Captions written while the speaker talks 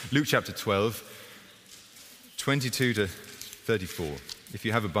Luke chapter 12, 22 to 34. If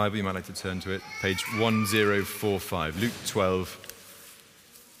you have a Bible, you might like to turn to it. Page 1045. Luke 12,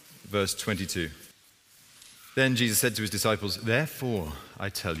 verse 22. Then Jesus said to his disciples, "Therefore, I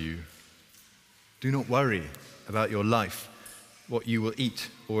tell you, do not worry about your life, what you will eat,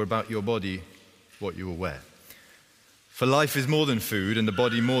 or about your body, what you will wear. For life is more than food, and the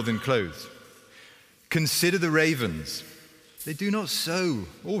body more than clothes. Consider the ravens. They do not sow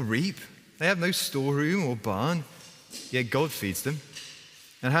or reap. They have no storeroom or barn, yet God feeds them.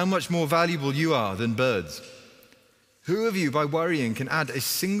 And how much more valuable you are than birds. Who of you, by worrying, can add a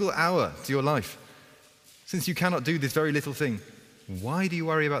single hour to your life? Since you cannot do this very little thing, why do you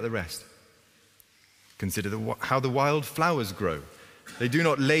worry about the rest? Consider how the wild flowers grow. They do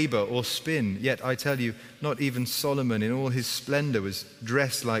not labor or spin, yet I tell you, not even Solomon in all his splendor was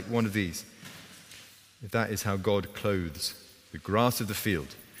dressed like one of these. If that is how God clothes the grass of the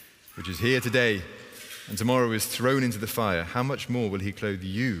field, which is here today and tomorrow is thrown into the fire, how much more will he clothe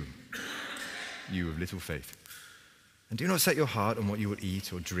you, you of little faith? And do not set your heart on what you will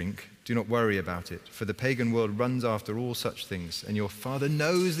eat or drink. Do not worry about it, for the pagan world runs after all such things, and your Father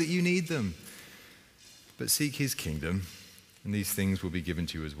knows that you need them. But seek his kingdom, and these things will be given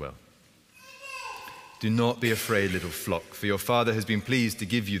to you as well. Do not be afraid, little flock, for your Father has been pleased to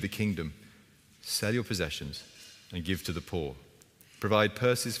give you the kingdom. Sell your possessions and give to the poor. Provide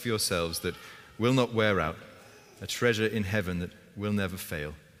purses for yourselves that will not wear out, a treasure in heaven that will never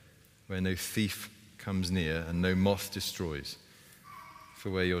fail, where no thief comes near and no moth destroys. For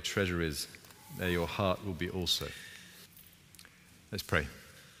where your treasure is, there your heart will be also." Let's pray.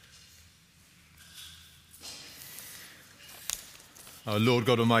 Our Lord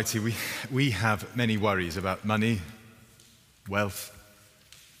God Almighty, we have many worries about money, wealth,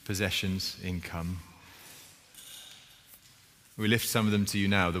 possessions, income. We lift some of them to you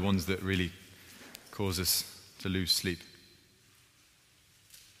now, the ones that really cause us to lose sleep.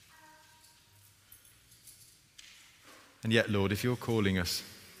 And yet, Lord, if you're calling us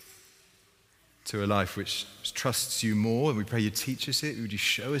to a life which trusts you more, and we pray you teach us it, would you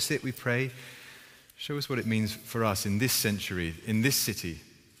show us it, we pray. Show us what it means for us in this century, in this city,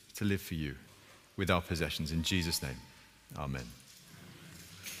 to live for you with our possessions. In Jesus' name, amen.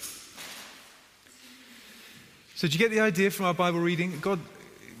 So did you get the idea from our Bible reading?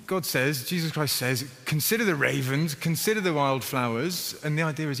 God says, Jesus Christ says, consider the ravens, consider the wildflowers, and the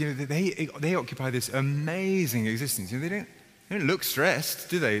idea is, they occupy this amazing existence. They don't look stressed,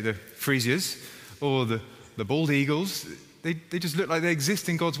 do they? The freesias or the bald eagles, they just look like they exist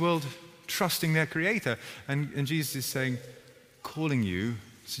in God's world, trusting their Creator. And Jesus is saying, calling you,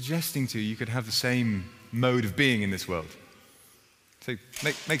 suggesting to you, you could have the same mode of being in this world. So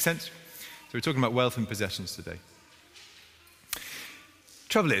make sense? So we're talking about wealth and possessions today.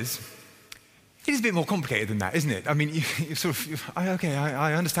 Trouble is, it is a bit more complicated than that, isn't it? I mean,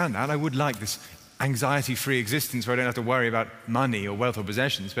 I understand that. I would like this anxiety-free existence where I don't have to worry about money or wealth or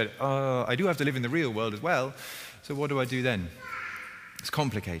possessions, but I do have to live in the real world as well. So what do I do then? It's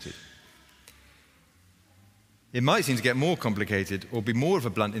complicated. It might seem to get more complicated or be more of a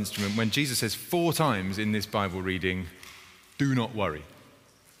blunt instrument when Jesus says 4 times in this Bible reading, do not worry.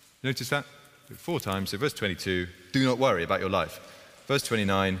 Notice that? 4 times. So verse 22, do not worry about your life. Verse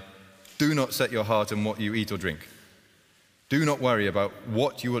 29, do not set your heart on what you eat or drink. Do not worry about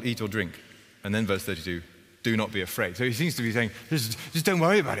what you will eat or drink. And then verse 32, do not be afraid. So he seems to be saying, just don't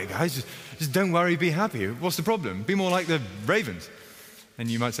worry about it, guys. Just don't worry, be happy. What's the problem? Be more like the ravens. And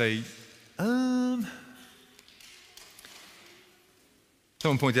you might say,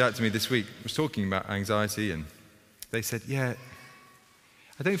 Someone pointed out to me this week, I was talking about anxiety, and they said, I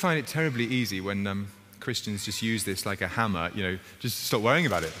don't find it terribly easy when Christians just use this like a hammer, just stop worrying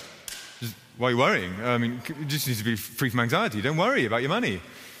about it. Why are you worrying? I mean, you just need to be free from anxiety. Don't worry about your money.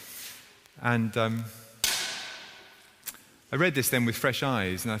 And I read this then with fresh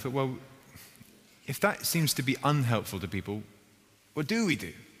eyes, and I thought, well, if that seems to be unhelpful to people, what do we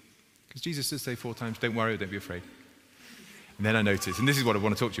do? Because Jesus does say 4 times, don't worry, don't be afraid. And then I noticed, and this is what I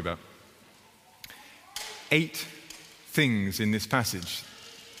want to talk to you about, 8 things in this passage,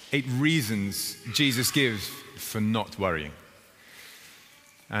 8 reasons Jesus gives for not worrying.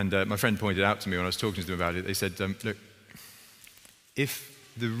 And my friend pointed out to me when I was talking to them about it, they said, look, if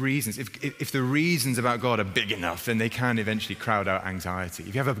the reasons about God are big enough, then they can eventually crowd out anxiety.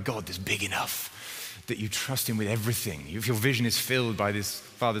 If you have a God that's big enough that you trust him with everything, if your vision is filled by this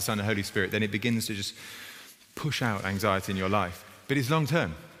Father, Son, and Holy Spirit, then it begins to just push out anxiety in your life. But it's long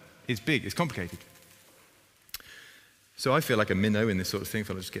term, it's big, it's complicated. So I feel like a minnow in this sort of thing. I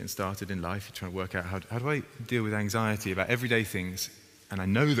feel like just getting started in life, you're trying to work out how do I deal with anxiety about everyday things. and I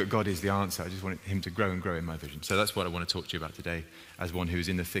know that God is the answer. I just want him to grow and grow in my vision. So that's what I want to talk to you about today as one who's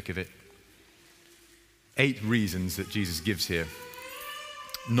in the thick of it. 8 reasons that Jesus gives here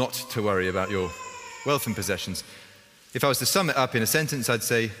not to worry about your wealth and possessions. If I was to sum it up in a sentence, I'd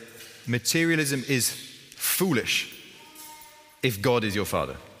say materialism is foolish if God is your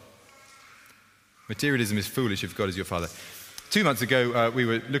father. Materialism is foolish if God is your father. 2 months ago, we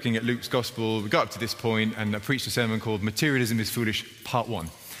were looking at Luke's gospel. We got up to this point and I preached a sermon called Materialism is Foolish, Part 1.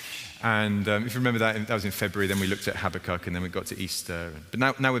 And if you remember that was in February, then we looked at Habakkuk and then we got to Easter. But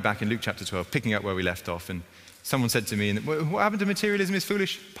now we're back in Luke chapter 12, picking up where we left off. And someone said to me, what happened to Materialism is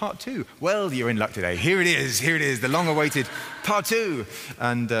Foolish, Part 2? Well, you're in luck today. Here it is, the long-awaited Part 2.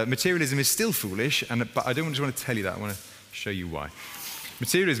 And materialism is still foolish, but I don't just want to tell you that. I want to show you why.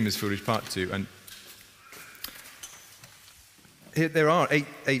 Materialism is foolish, Part 2. And here, there are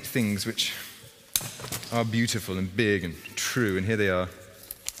eight things which are beautiful and big and true, and here they are.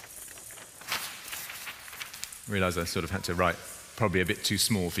 I realize I sort of had to write probably a bit too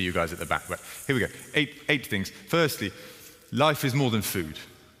small for you guys at the back, but here we go. Eight things. Firstly, life is more than food,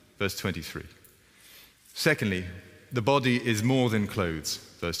 verse 23. Secondly, the body is more than clothes,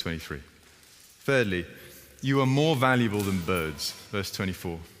 verse 23. Thirdly, you are more valuable than birds, verse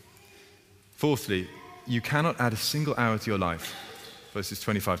 24. Fourthly, you cannot add a single hour to your life, verses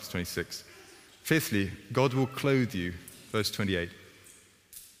 25 to 26. Fifthly, God will clothe you, verse 28.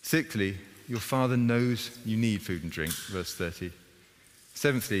 Sixthly, your Father knows you need food and drink, verse 30.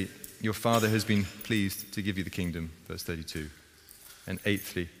 Seventhly, your Father has been pleased to give you the kingdom, verse 32. And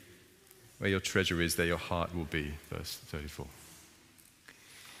eighthly, where your treasure is, there your heart will be, verse 34.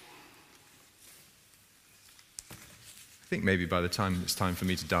 I think maybe by the time it's time for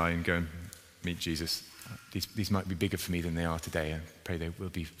me to die and go and meet Jesus, these might be bigger for me than they are today. I pray they will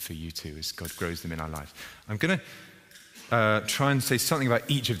be for you too as God grows them in our lives. I'm going to try and say something about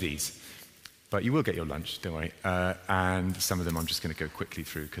each of these, but you will get your lunch, don't worry. And some of them I'm just going to go quickly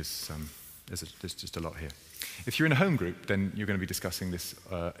through because there's just a lot here. If you're in a home group, then you're going to be discussing this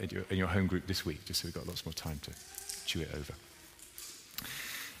in your home group this week, just so we've got lots more time to chew it over.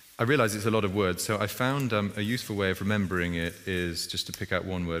 I realize it's a lot of words, so I found a useful way of remembering it is just to pick out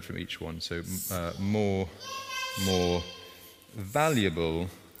one word from each one. So more valuable,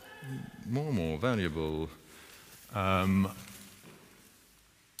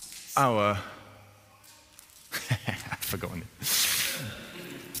 our, I've forgotten it.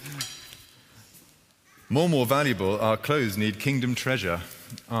 More valuable, our clothes need kingdom treasure.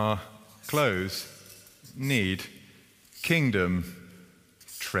 Our clothes need kingdom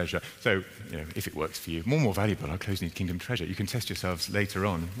treasure. So, if it works for you, more valuable, our clothes need kingdom treasure. You can test yourselves later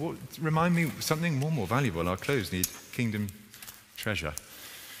on. Remind me something more valuable, our clothes need kingdom treasure.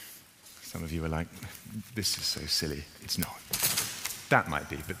 Some of you are like, this is so silly. It's not. That might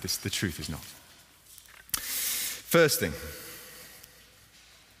be, but the truth is not. First thing,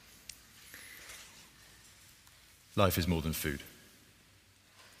 life is more than food.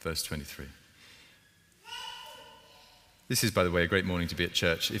 Verse 23. This is, by the way, a great morning to be at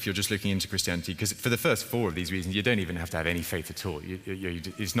church if you're just looking into Christianity, because for the first 4 of these reasons, you don't even have to have any faith at all.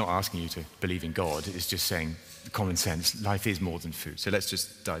 It's not asking you to believe in God. It's just saying, common sense, life is more than food. So let's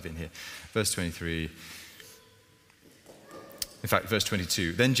just dive in here. Verse 23. In fact, verse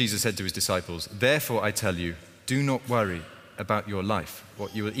 22. Then Jesus said to his disciples, "Therefore I tell you, do not worry about your life,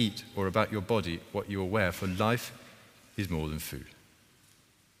 what you will eat, or about your body, what you will wear, for life is more than food."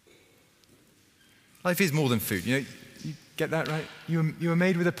 Life is more than food. You get that right? You were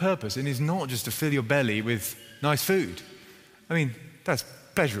made with a purpose, and it's not just to fill your belly with nice food. I mean, that's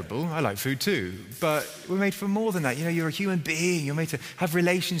pleasurable. I like food too. But we're made for more than that. You're a human being. You're made to have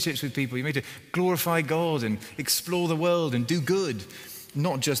relationships with people. You're made to glorify God and explore the world and do good,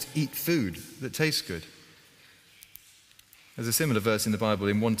 not just eat food that tastes good. There's a similar verse in the Bible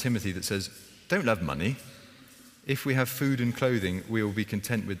in 1 Timothy that says, "Don't love money. If we have food and clothing, we will be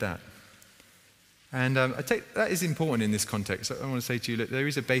content with that." And I take that is important in this context. I want to say to you, look, there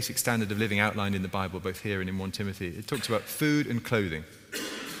is a basic standard of living outlined in the Bible, both here and in 1 Timothy. It talks about food and clothing.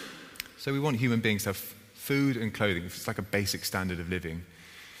 So we want human beings to have food and clothing. It's like a basic standard of living.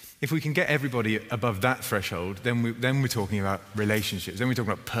 If we can get everybody above that threshold, then we're talking about relationships. Then we're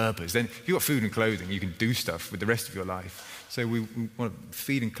talking about purpose. Then if you've got food and clothing, you can do stuff with the rest of your life. So we want to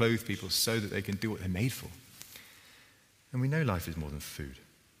feed and clothe people so that they can do what they're made for. And we know life is more than food.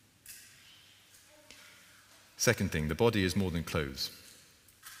 Second thing, the body is more than clothes.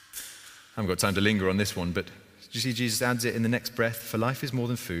 I haven't got time to linger on this one, but do you see Jesus adds it in the next breath? For life is more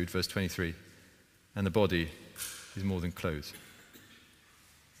than food, verse 23, and the body is more than clothes.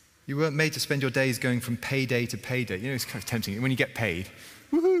 You weren't made to spend your days going from payday to payday. You know, it's kind of tempting. When you get paid,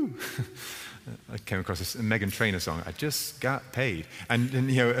 woohoo! I came across a Meghan Trainor song, I just got paid. And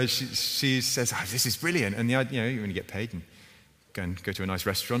she says, oh, this is brilliant. And when you get paid and go to a nice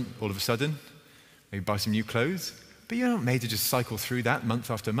restaurant, all of a sudden, maybe buy some new clothes. But you're not made to just cycle through that month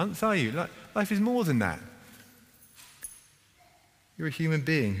after month, are you? Life is more than that. You're a human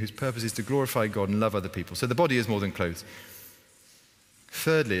being whose purpose is to glorify God and love other people. So the body is more than clothes.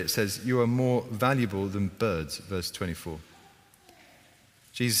 Thirdly, it says, you are more valuable than birds, verse 24.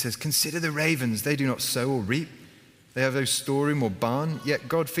 Jesus says, consider the ravens. They do not sow or reap. They have no storeroom or barn, yet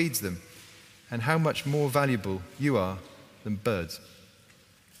God feeds them. And how much more valuable you are than birds.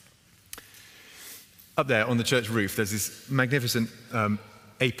 Up there on the church roof, there's this magnificent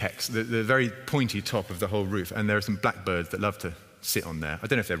apex, the very pointy top of the whole roof. And there are some blackbirds that love to sit on there. I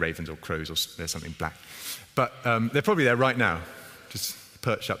don't know if they're ravens or crows or there's something black. But they're probably there right now, just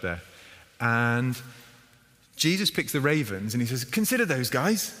perched up there. And Jesus picks the ravens and he says, consider those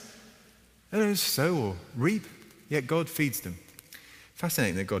guys. They don't sow or reap, yet God feeds them.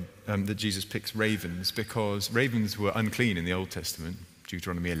 Fascinating that Jesus picks ravens, because ravens were unclean in the Old Testament.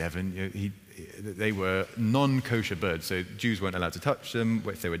 Deuteronomy 11, they were non-kosher birds, so Jews weren't allowed to touch them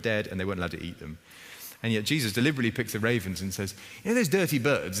if they were dead, and they weren't allowed to eat them. And yet Jesus deliberately picks the ravens and says, those dirty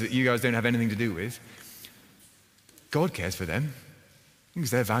birds that you guys don't have anything to do with, God cares for them,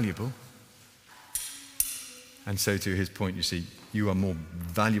 because they're valuable. And so to his point, you see, you are more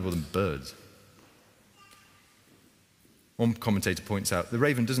valuable than birds. One commentator points out, the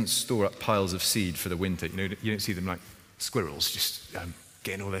raven doesn't store up piles of seed for the winter. You don't see them like squirrels just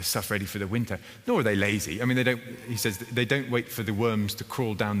getting all their stuff ready for the winter. Nor are they lazy. I mean, he says they don't wait for the worms to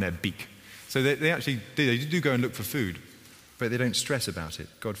crawl down their beak. So they actually do go and look for food, but they don't stress about it.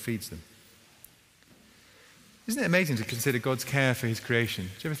 God feeds them. Isn't it amazing to consider God's care for his creation? Do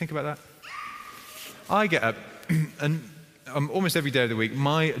you ever think about that? I get up, and almost every day of the week,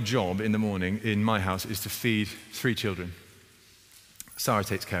 my job in the morning in my house is to feed 3 children. Sarah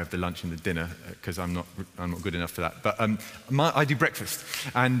takes care of the lunch and the dinner because I'm not good enough for that. But I do breakfast,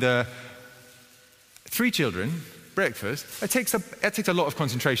 and 3 children, breakfast. It takes a lot of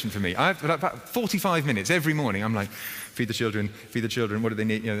concentration for me. I have about 45 minutes every morning. I'm like, feed the children. What do they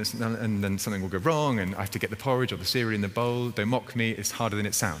need? And then something will go wrong, and I have to get the porridge or the cereal in the bowl. Don't mock me. It's harder than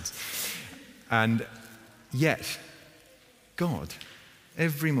it sounds. And yet, God,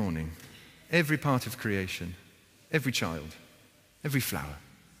 every morning, every part of creation, every child, every flower,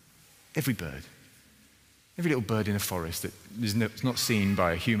 every bird, every little bird in a forest that is not seen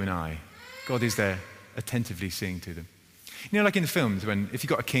by a human eye, God is there attentively seeing to them. Like in the films, if you've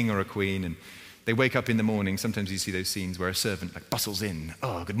got a king or a queen and they wake up in the morning, sometimes you see those scenes where a servant bustles in.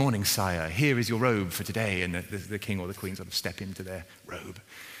 Oh, good morning, sire. Here is your robe for today. And the king or the queen sort of step into their robe,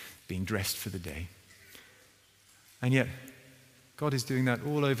 being dressed for the day. And yet, God is doing that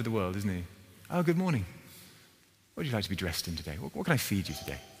all over the world, isn't he? Oh, good morning. What would you like to be dressed in today? What can I feed you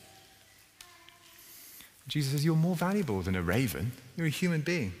today? Jesus says, you're more valuable than a raven. You're a human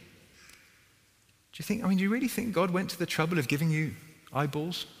being. Do you really think God went to the trouble of giving you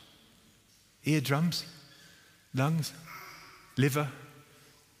eyeballs, eardrums, lungs, liver,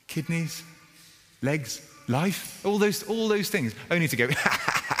 kidneys, legs, life, all those things, only to go,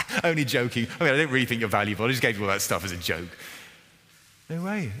 only joking. I don't really think you're valuable. I just gave you all that stuff as a joke. No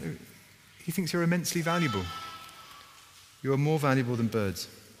way. He thinks you're immensely valuable. You are more valuable than birds.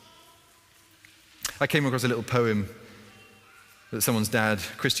 I came across a little poem that someone's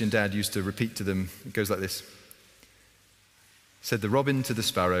Christian dad, used to repeat to them. It goes like this. Said the robin to the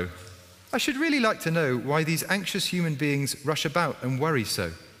sparrow, I should really like to know why these anxious human beings rush about and worry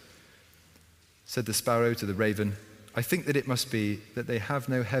so. Said the sparrow to the raven, I think that it must be that they have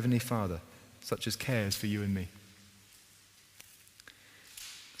no heavenly Father, such as cares for you and me.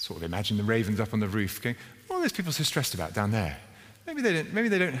 Sort of imagine the ravens up on the roof going, what are those people so stressed about down there? Maybe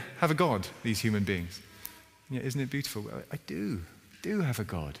they don't have a God, these human beings. And yet, isn't it beautiful? I do have a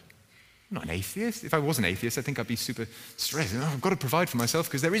God. I'm not an atheist. If I was an atheist, I think I'd be super stressed. I've got to provide for myself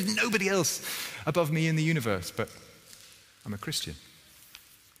because there is nobody else above me in the universe. But I'm a Christian.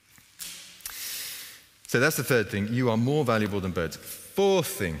 So that's the third thing. You are more valuable than birds. Fourth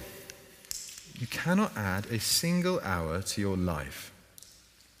thing. You cannot add a single hour to your life.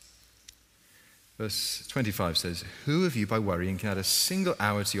 Verse 25 says, who of you by worrying can add a single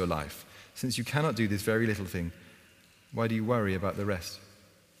hour to your life? Since you cannot do this very little thing, why do you worry about the rest?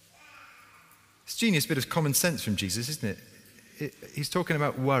 It's a genius bit of common sense from Jesus, isn't it? He's talking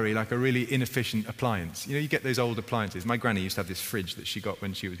about worry like a really inefficient appliance. You get those old appliances. My granny used to have this fridge that she got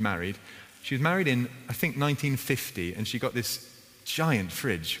when she was married. She was married in, I think, 1950, and she got this giant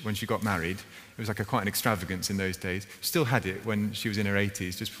fridge when she got married. It was like quite an extravagance in those days. Still had it when she was in her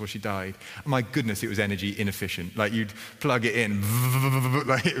 80s, just before she died. My goodness, it was energy inefficient. Like you'd plug it in,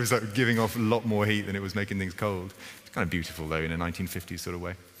 like it was like giving off a lot more heat than it was making things cold. It's kind of beautiful though, in a 1950s sort of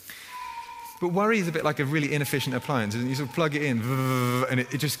way. But worry is a bit like a really inefficient appliance. You sort of plug it in, and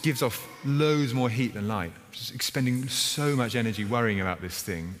it just gives off loads more heat than light. Just expending so much energy worrying about this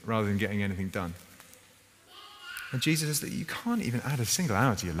thing rather than getting anything done. And Jesus says that you can't even add a single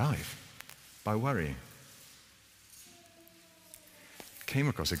hour to your life by worrying. Came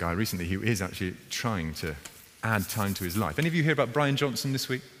across a guy recently who is actually trying to add time to his life. Any of you hear about Brian Johnson this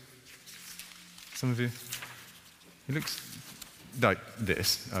week? Some of you? He looks like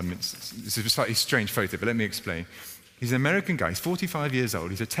this. It's a slightly strange photo, but let me explain. He's an American guy. He's 45 years old.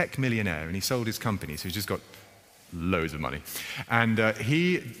 He's a tech millionaire, and he sold his company, so he's just got loads of money. And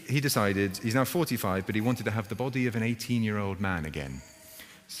he decided, he's now 45, but he wanted to have the body of an 18-year-old man again.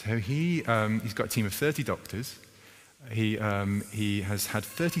 So he's got a team of 30 doctors. He has had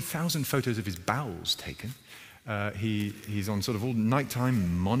 30,000 photos of his bowels taken. He's on sort of all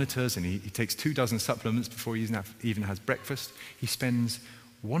nighttime monitors, and he takes 24 supplements before he even has breakfast. He spends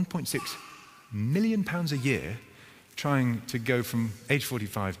 £1.6 million a year trying to go from age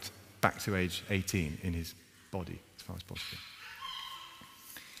 45 back to age 18 in his body as far as possible.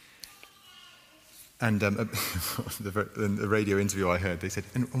 And the radio interview I heard, they said,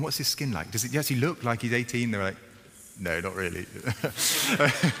 and what's his skin like? Does it actually look like he's 18? They were like, no, not really.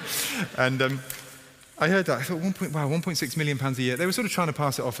 And I heard that. I thought, 1.6 million pounds a year. They were sort of trying to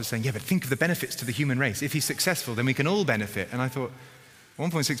pass it off as saying, yeah, but think of the benefits to the human race. If he's successful, then we can all benefit. And I thought,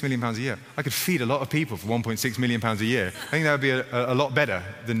 1.6 million pounds a year. I could feed a lot of people for 1.6 million pounds a year. I think that would be a lot better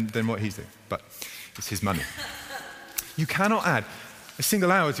than what he's doing. But it's his money. You cannot add a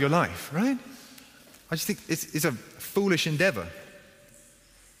single hour to your life, right? I just think it's a foolish endeavor.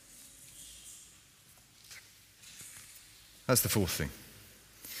 That's the fourth thing.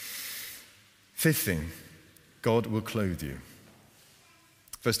 Fifth thing, God will clothe you.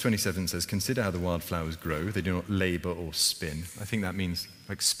 Verse 27 says, consider how the wildflowers grow. They do not labor or spin. I think that means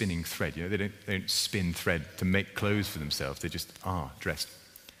like spinning thread. You know, they don't spin thread to make clothes for themselves. They just are dressed.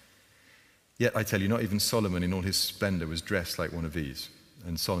 Yet I tell you, not even Solomon in all his splendor was dressed like one of these.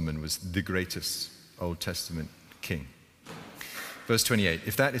 And Solomon was the greatest Old Testament king. Verse 28,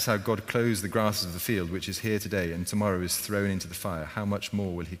 if that is how God clothes the grasses of the field, which is here today and tomorrow is thrown into the fire, how much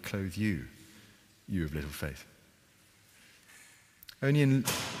more will he clothe you, you of little faith?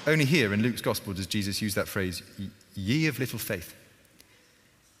 Only here in Luke's gospel does Jesus use that phrase, ye of little faith.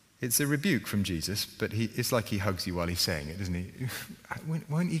 It's a rebuke from Jesus, but it's like he hugs you while he's saying it, doesn't he?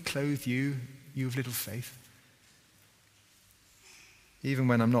 Won't he clothe you, you of little faith? Even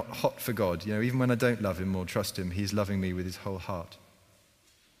when I'm not hot for God, you know, even when I don't love him or trust him, he's loving me with his whole heart.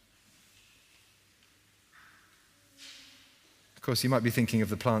 Of course, you might be thinking of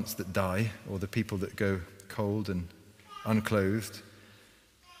the plants that die or the people that go cold and unclothed.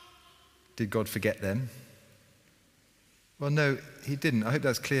 Did God forget them? Well, no, he didn't. I hope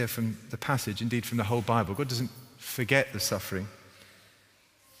that's clear from the passage, indeed from the whole Bible. God doesn't forget the suffering.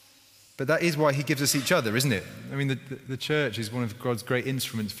 But that is why he gives us each other, isn't it? I mean, the church is one of God's great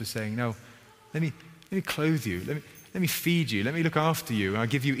instruments for saying, no, let me clothe you, let me feed you, let me look after you, and I'll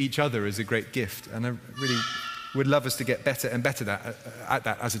give you each other as a great gift. And I really would love us to get better and better at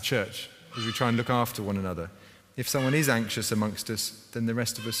that as a church, as we try and look after one another. If someone is anxious amongst us, then the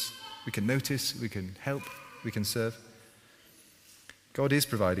rest of us, we can notice, we can help, we can serve. God is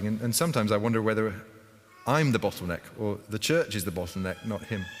providing, and sometimes I wonder whether I'm the bottleneck or the church is the bottleneck, not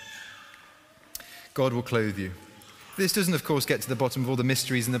him. God will clothe you. This doesn't, of course, get to the bottom of all the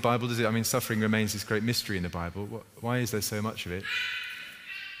mysteries in the Bible, does it? I mean, suffering remains this great mystery in the Bible. Why is there so much of it?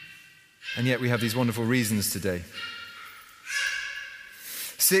 And yet we have these wonderful reasons today.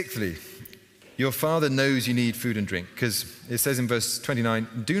 Sixthly, your Father knows you need food and drink, because it says in verse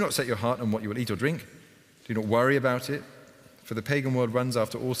 29, do not set your heart on what you will eat or drink. Do not worry about it, for the pagan world runs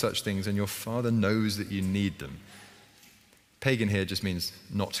after all such things, and your Father knows that you need them. Pagan here just means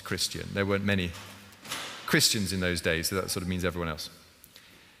not Christian. There weren't many Christians in those days, so that sort of means everyone else.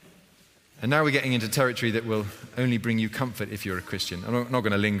 And now we're getting into territory that will only bring you comfort if you're a Christian. I'm not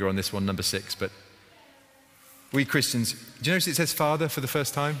going to linger on this one, number 6, but we Christians, do you notice it says Father for the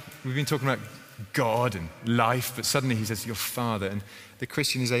first time? We've been talking about God and life, but suddenly he says your Father. And the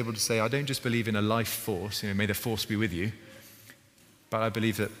Christian is able to say, I don't just believe in a life force, may the force be with you, but I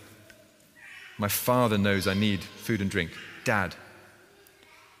believe that my Father knows I need food and drink. Dad.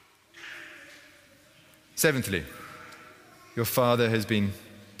 Seventhly, your Father has been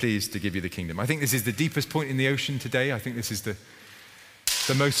pleased to give you the kingdom. I think this is the deepest point in the ocean today. I think this is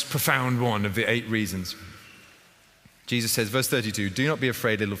the most profound one of the 8 reasons. Jesus says, verse 32, "Do not be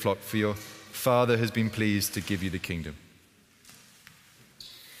afraid, little flock, for your Father has been pleased to give you the kingdom."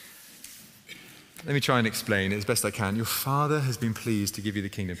 Let me try and explain it as best I can. Your Father has been pleased to give you the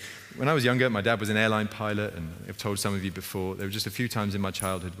kingdom. When I was younger, my dad was an airline pilot, and I've told some of you before, there were just a few times in my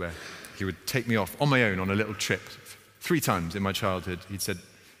childhood where he would take me off on my own on a little trip. 3 times in my childhood, he'd said,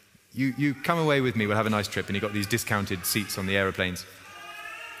 you come away with me, we'll have a nice trip. And he got these discounted seats on the aeroplanes.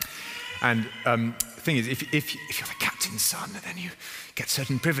 And the thing is, if you're the captain's son, then you get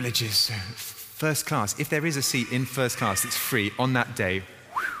certain privileges. So first class, if there is a seat in first class that's free on that day,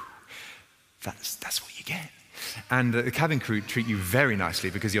 that's what you get. And the cabin crew treat you very nicely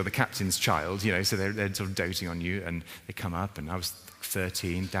because you're the captain's child, so they're sort of doting on you. And they come up, and I was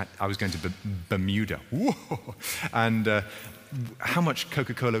 13. I was going to Bermuda. Whoa. And how much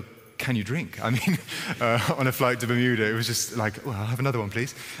Coca-Cola can you drink? I mean, on a flight to Bermuda, it was just like, well, I'll have another one,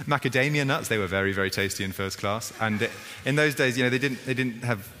 please. Macadamia nuts, they were very, very tasty in first class. And in those days, they didn't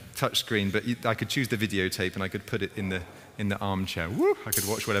have touch screen, but I could choose the videotape and I could put it in the armchair. Woo! I could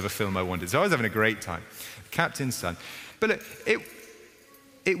watch whatever film I wanted. So I was having a great time. Captain's son. But look,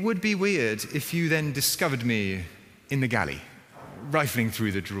 it would be weird if you then discovered me in the galley, rifling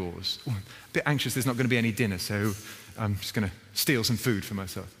through the drawers. A bit anxious there's not going to be any dinner, so I'm just going to steal some food for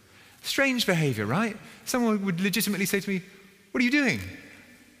myself. Strange behavior, right? Someone would legitimately say to me, "What are you doing?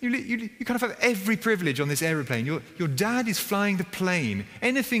 You kind of have every privilege on this aeroplane. Your dad is flying the plane.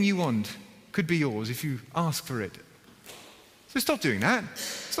 Anything you want could be yours if you ask for it. So stop doing that.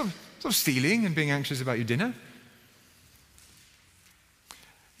 Stop stealing and being anxious about your dinner."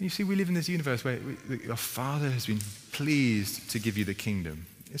 And you see, we live in this universe where our Father has been pleased to give you the kingdom.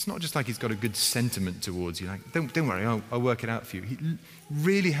 It's not just like he's got a good sentiment towards you, like, don't worry, I'll work it out for you. He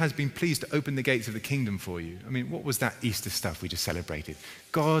really has been pleased to open the gates of the kingdom for you. I mean, what was that Easter stuff we just celebrated?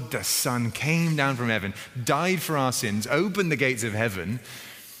 God the Son came down from heaven, died for our sins, opened the gates of heaven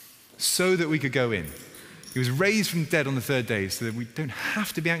so that we could go in. He was raised from the dead on the 3rd day so that we don't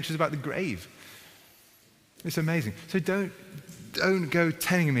have to be anxious about the grave. It's amazing. So don't go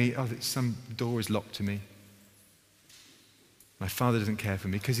telling me, that some door is locked to me. My Father doesn't care for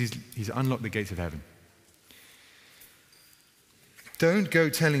me because he's unlocked the gates of heaven. Don't go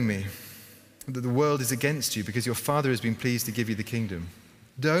telling me that the world is against you because your Father has been pleased to give you the kingdom.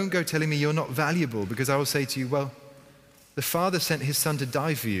 Don't go telling me you're not valuable because I will say to you, well, the Father sent his Son to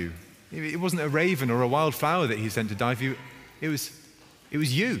die for you. It wasn't a raven or a wildflower that he sent to die for you. It was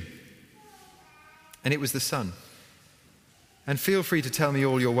you. And it was the Son. And feel free to tell me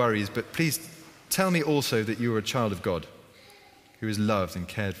all your worries, but please tell me also that you are a child of God, who is loved and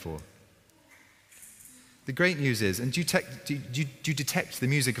cared for. The great news is, and do you detect the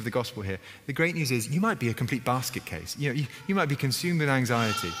music of the gospel here? The great news is you might be a complete basket case. You might be consumed with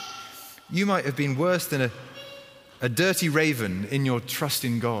anxiety. You might have been worse than a dirty raven in your trust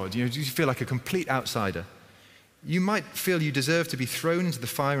in God. You feel like a complete outsider. You might feel you deserve to be thrown into the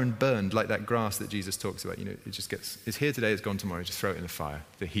fire and burned like that grass that Jesus talks about. It's here today, it's gone tomorrow. Just throw it in the fire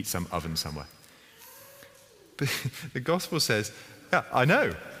to heat some oven somewhere. But the gospel says, yeah, I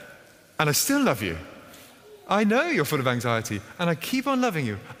know, and I still love you. I know you're full of anxiety, and I keep on loving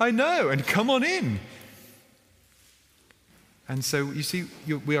you. I know, and come on in. And so you see,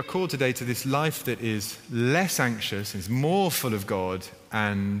 we are called today to this life that is less anxious, is more full of God,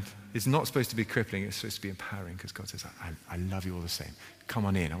 and is not supposed to be crippling, it's supposed to be empowering, because God says, I love you all the same. Come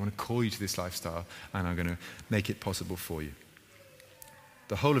on in, I want to call you to this lifestyle, and I'm going to make it possible for you.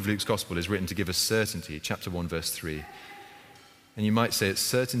 The whole of Luke's gospel is written to give us certainty, chapter 1, verse 3. And you might say it's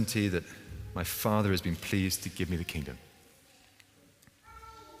certainty that my Father has been pleased to give me the kingdom.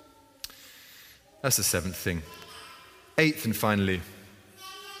 That's the 7th thing. 8th and finally,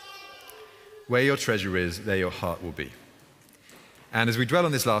 where your treasure is, there your heart will be. And as we dwell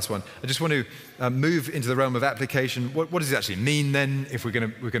on this last one, I just want to move into the realm of application. What does it actually mean then if we're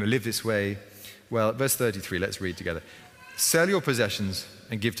going to live this way? Well, verse 33, let's read together. Sell your possessions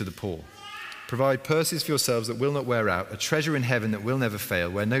and give to the poor. Provide purses for yourselves that will not wear out, a treasure in heaven that will never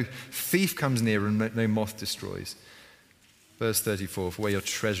fail, where no thief comes near and no moth destroys. Verse 34, for where your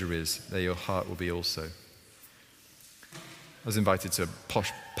treasure is, there your heart will be also. I was invited to a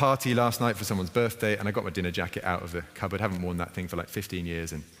posh party last night for someone's birthday, and I got my dinner jacket out of the cupboard. I haven't worn that thing for like 15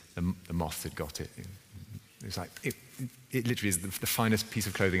 years, and the moth had got it. It was like, it literally is the finest piece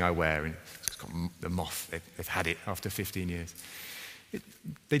of clothing I wear, and it's got the moth. They've had it after 15 years.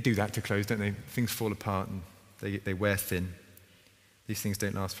 They do that to clothes, don't they? Things fall apart and they wear thin. These things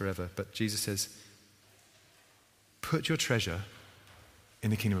don't last forever. But Jesus says, put your treasure in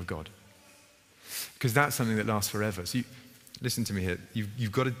the kingdom of God. Because that's something that lasts forever. So listen to me here.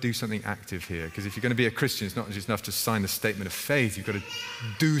 You've got to do something active here, because if you're going to be a Christian, it's not just enough to sign the statement of faith. You've got to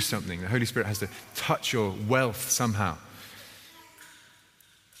do something. The Holy Spirit has to touch your wealth somehow.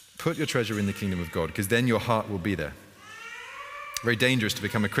 Put your treasure in the kingdom of God, because then your heart will be there. Very dangerous to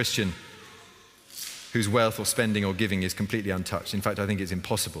become a Christian whose wealth or spending or giving is completely untouched. In fact, I think it's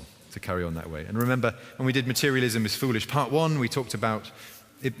impossible to carry on that way. And remember, when we did Materialism is Foolish, part 1, we talked about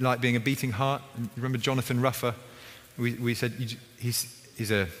it like being a beating heart. And remember Jonathan Ruffer? We said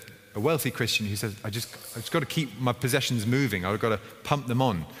he's a wealthy Christian who says, I've just got to keep my possessions moving. I've got to pump them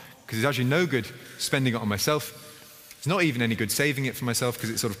on, because it's actually no good spending it on myself. It's not even any good saving it for myself, because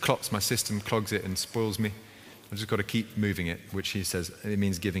it sort of clots my system, clogs it and spoils me. I've just got to keep moving it, which he says it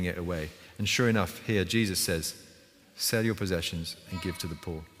means giving it away. And sure enough, here Jesus says, sell your possessions and give to the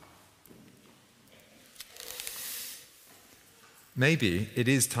poor. Maybe it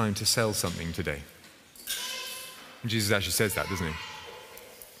is time to sell something today. Jesus actually says that, doesn't he?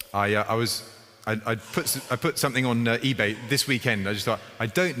 I put something on eBay this weekend. I just thought, I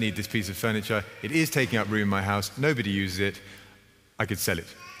don't need this piece of furniture. It is taking up room in my house. Nobody uses it. I could sell it.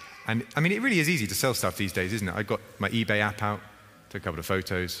 And I mean, it really is easy to sell stuff these days, isn't it? I got my eBay app out, took a couple of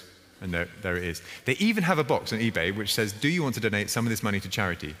photos, and there it is. They even have a box on eBay which says, do you want to donate some of this money to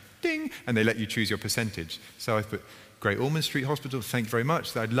charity? Ding! And they let you choose your percentage. So I put, Great Ormond Street Hospital, thank you very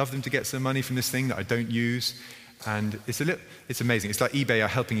much. I'd love them to get some money from this thing that I don't use. And it's amazing. It's like eBay are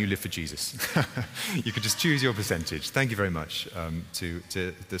helping you live for Jesus. You could just choose your percentage. Thank you very much to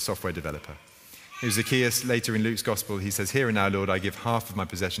the software developer. It was Zacchaeus, later in Luke's Gospel, he says, here and now, Lord, I give half of my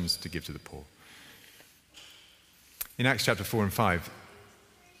possessions to give to the poor. In Acts chapter 4 and 5,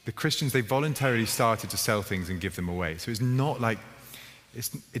 the Christians, they voluntarily started to sell things and give them away. So it's not like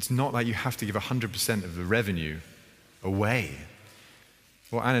you have to give 100% of the revenue away.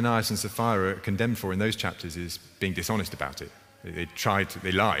 What Ananias and Sapphira are condemned for in those chapters is being dishonest about it. They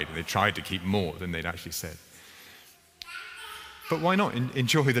lied, and they tried to keep more than they'd actually said. But why not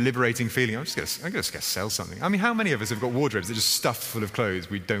enjoy the liberating feeling? I'm just going to sell something. I mean, how many of us have got wardrobes that are just stuffed full of clothes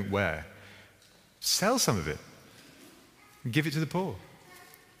we don't wear? Sell some of it and give it to the poor.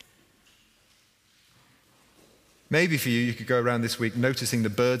 Maybe for you could go around this week noticing the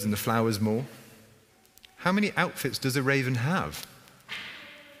birds and the flowers more. How many outfits does a raven have?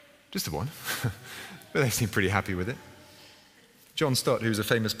 Just the one. But they seem pretty happy with it. John Stott, who's a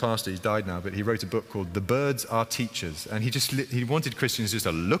famous pastor, he's died now, but he wrote a book called The Birds Are Teachers. And he wanted Christians just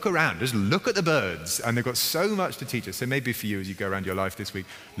to look around, just look at the birds. And they've got so much to teach us. So maybe for you, as you go around your life this week,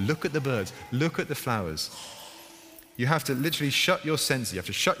 look at the birds, look at the flowers. You have to literally shut your senses. You have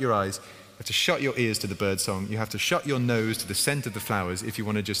to shut your eyes. You have to shut your ears to the bird song. You have to shut your nose to the scent of the flowers if you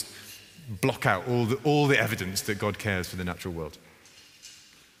want to just block out all the evidence that God cares for the natural world.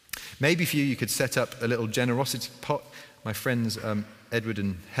 Maybe for you could set up a little generosity pot. My friends Edward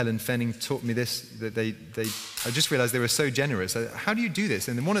and Helen Fenning taught me this. That I just realized they were so generous. How do you do this?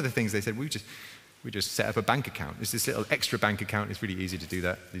 And then one of the things they said, we just set up a bank account. It's this little extra bank account. It's really easy to do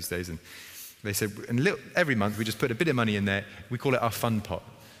that these days. And they said, every month we just put a bit of money in there. We call it our fun pot.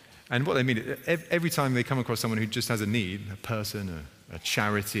 And what they mean, every time they come across someone who just has a need, a person, a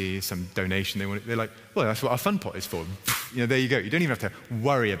charity, some donation, they're like, well, that's what our fun pot is for. There you go. You don't even have to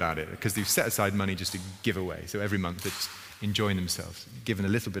worry about it, because they've set aside money just to give away. So every month they're just enjoying themselves, giving a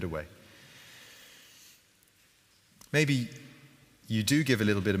little bit away. Maybe you do give a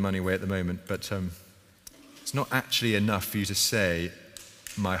little bit of money away at the moment, but it's not actually enough for you to say,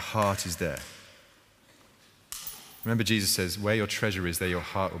 my heart is there. Remember, Jesus says, where your treasure is, there your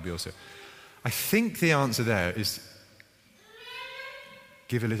heart will be also. I think the answer there is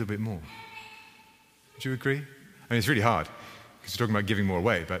give a little bit more. Would you agree? I mean, it's really hard, because you're talking about giving more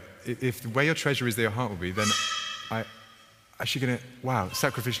away, but if where your treasure is, there your heart will be, then I'm actually going to,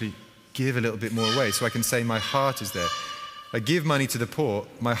 sacrificially give a little bit more away, so I can say my heart is there. I give money to the poor,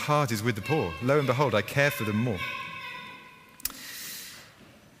 my heart is with the poor. Lo and behold, I care for them more.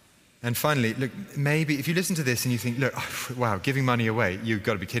 And finally, look, maybe if you listen to this and you think, look, wow, giving money away, you've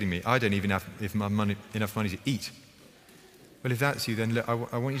got to be kidding me. I don't even have enough money to eat. Well, if that's you, then look,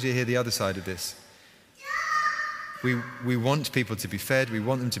 I want you to hear the other side of this. We want people to be fed. We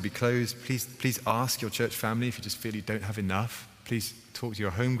want them to be clothed. Please ask your church family if you just feel you don't have enough. Please talk to your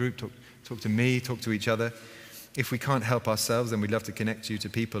home group, talk to me, talk to each other. If we can't help ourselves, then we'd love to connect you to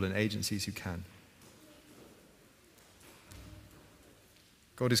people and agencies who can.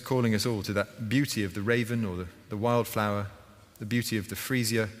 God is calling us all to that beauty of the raven or the wildflower, the beauty of the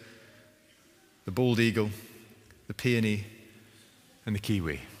freesia, the bald eagle, the peony, and the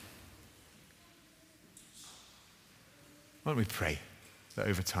kiwi. Why don't we pray that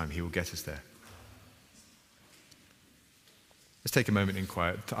over time he will get us there? Let's take a moment in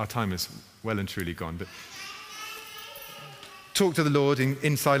quiet. Our time is well and truly gone, but talk to the Lord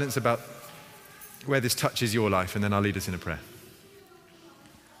in silence about where this touches your life, and then I'll lead us in a prayer.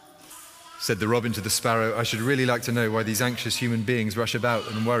 Said the robin to the sparrow, I should really like to know why these anxious human beings rush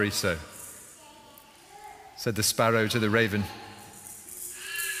about and worry so. Said the sparrow to the raven,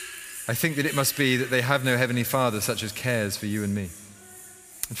 I think that it must be that they have no heavenly Father such as cares for you and me.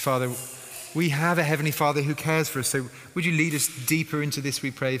 And Father, we have a heavenly Father who cares for us, so would you lead us deeper into this, we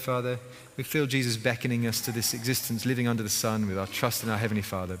pray, Father. We feel Jesus beckoning us to this existence, living under the sun with our trust in our heavenly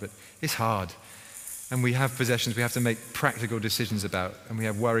Father, but it's hard. And we have possessions we have to make practical decisions about, and we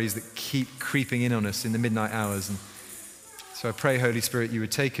have worries that keep creeping in on us in the midnight hours. And so I pray, Holy Spirit, you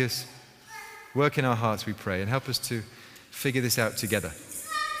would take us, work in our hearts, we pray, and help us to figure this out together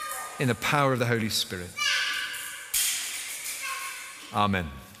in the power of the Holy Spirit. Amen.